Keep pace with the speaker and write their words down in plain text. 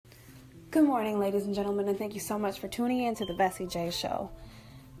Good morning, ladies and gentlemen, and thank you so much for tuning in to the Bessie J Show.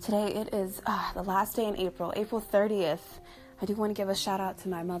 Today it is the last day in April 30th. I do want to give a shout out to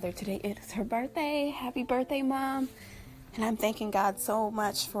my mother. Today it is her birthday. Happy birthday, Mom. And I'm thanking God so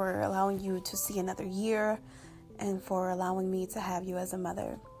much for allowing you to see another year and for allowing me to have you as a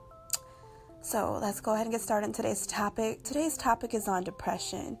mother. So let's go ahead and get started on today's topic. Today's topic is on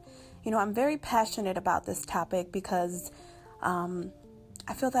depression. You know, I'm very passionate about this topic because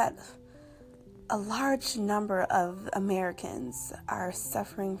I feel that a large number of Americans are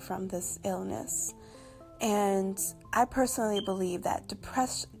suffering from this illness. And I personally believe that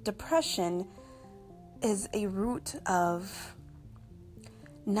depression is a root of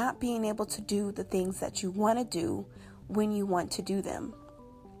not being able to do the things that you want to do when you want to do them.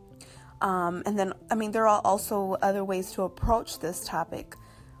 There are also other ways to approach this topic.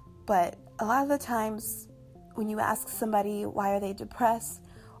 But a lot of the times when you ask somebody why are they depressed,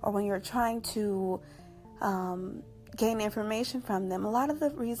 or when you're trying to gain information from them, a lot of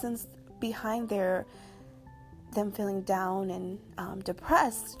the reasons behind them feeling down and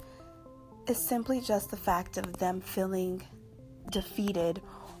depressed is simply just the fact of them feeling defeated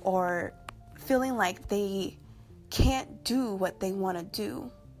or feeling like they can't do what they want to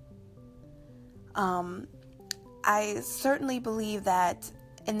do. I certainly believe that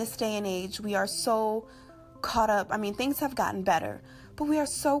in this day and age, we are so caught up. I mean, things have gotten better, but we are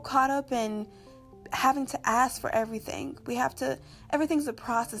so caught up in having to ask for everything. Everything's a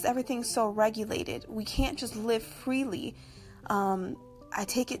process. Everything's so regulated. We can't just live freely. I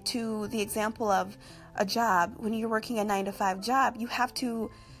take it to the example of a job. When you're working a 9-to-5 job, you have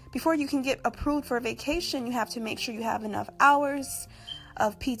to, before you can get approved for a vacation, you have to make sure you have enough hours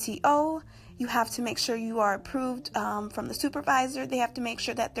of PTO. You have to make sure you are approved from the supervisor. They have to make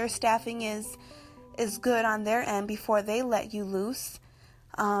sure that their staffing is good on their end before they let you loose.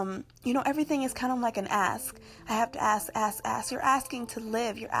 Everything is kind of like an ask. I have to ask. You're asking to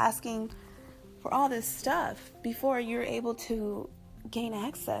live. You're asking for all this stuff before you're able to gain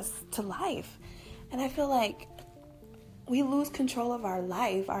access to life. And I feel like we lose control of our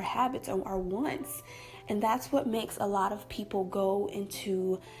life, our habits, and our wants. And that's what makes a lot of people go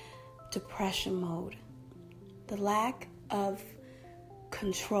into depression mode. The lack of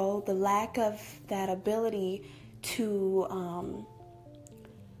control, the lack of that ability to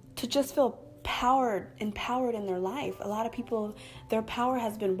just feel empowered in their life. A lot of people, their power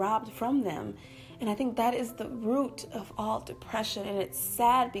has been robbed from them. And I think that is the root of all depression. And it's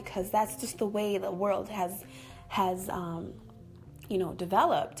sad because that's just the way the world has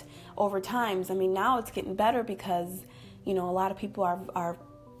developed over times. I mean, now it's getting better because, a lot of people are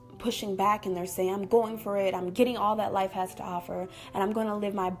pushing back and they're saying, I'm going for it. I'm getting all that life has to offer and I'm going to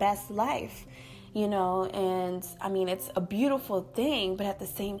live my best life, and I mean, it's a beautiful thing, but at the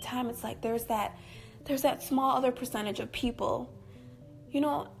same time, it's like, there's that small other percentage of people,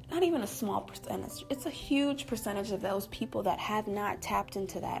 not even a small percentage. It's a huge percentage of those people that have not tapped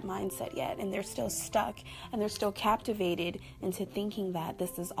into that mindset yet. And they're still stuck and they're still captivated into thinking that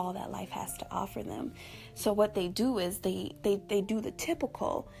this is all that life has to offer them. So what they do is they do the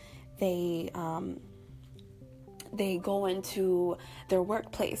typical. They go into their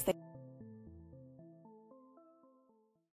workplace. They